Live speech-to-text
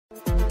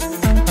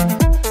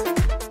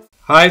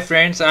Hi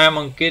friends, I am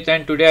Ankit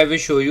and today I will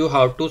show you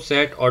how to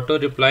set auto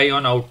reply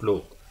on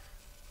Outlook.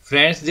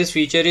 Friends, this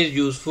feature is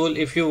useful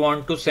if you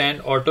want to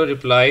send auto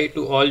reply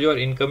to all your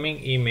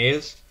incoming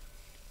emails,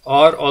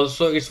 or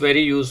also it's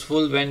very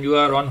useful when you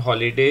are on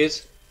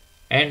holidays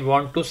and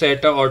want to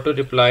set a auto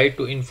reply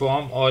to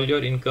inform all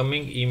your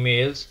incoming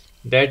emails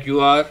that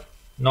you are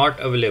not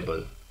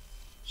available.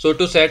 So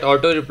to set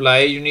auto reply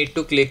you need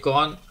to click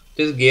on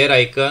this gear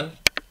icon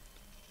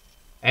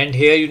and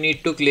here you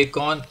need to click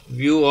on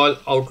view all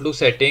Outlook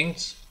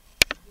settings.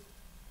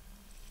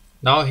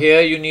 Now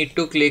here you need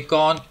to click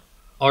on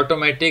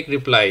automatic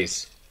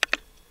replies.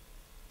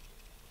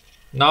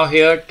 Now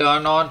here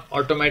turn on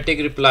automatic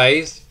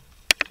replies.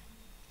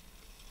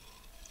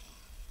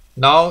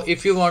 Now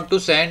if you want to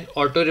send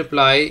auto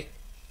reply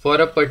for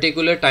a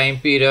particular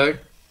time period,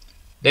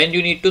 then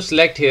you need to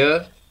select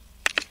here.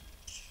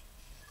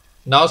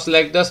 Now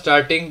select the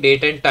starting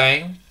date and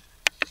time.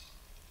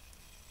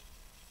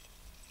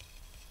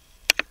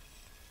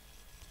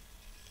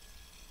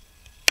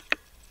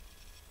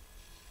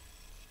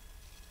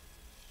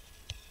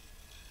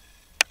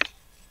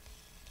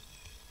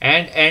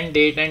 And end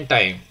date and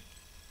time.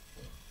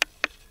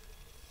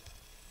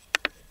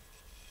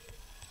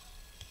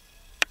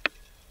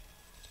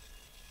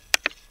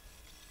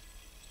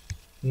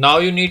 Now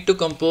you need to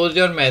compose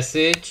your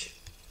message.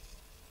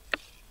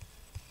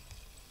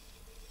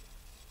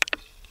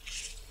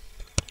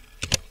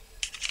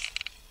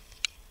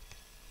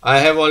 I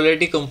have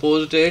already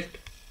composed it.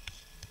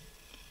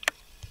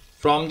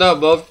 From the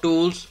above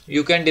tools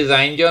you can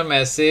design your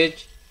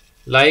message,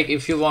 like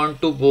if you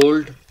want to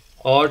bold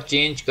or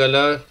change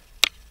color,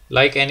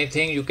 like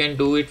anything you can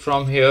do it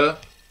from here.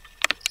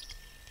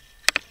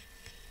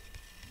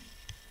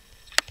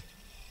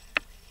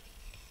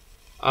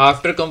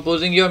 After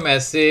composing your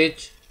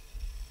message,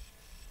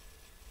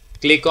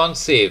 click on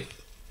save.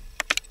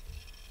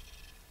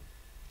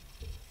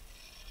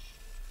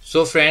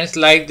 So friends,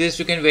 like this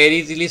you can very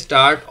easily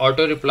start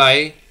auto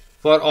reply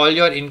for all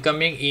your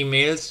incoming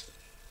emails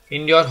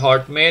in your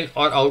Hotmail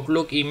or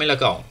Outlook email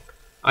account.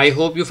 I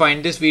hope you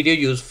find this video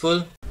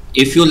useful.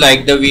 If you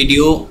like the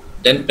video,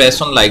 then press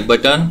on like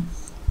button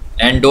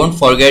and don't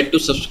forget to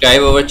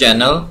subscribe our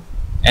channel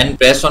and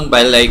press on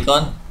bell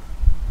icon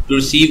to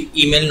receive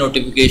email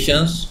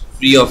notifications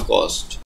free of cost.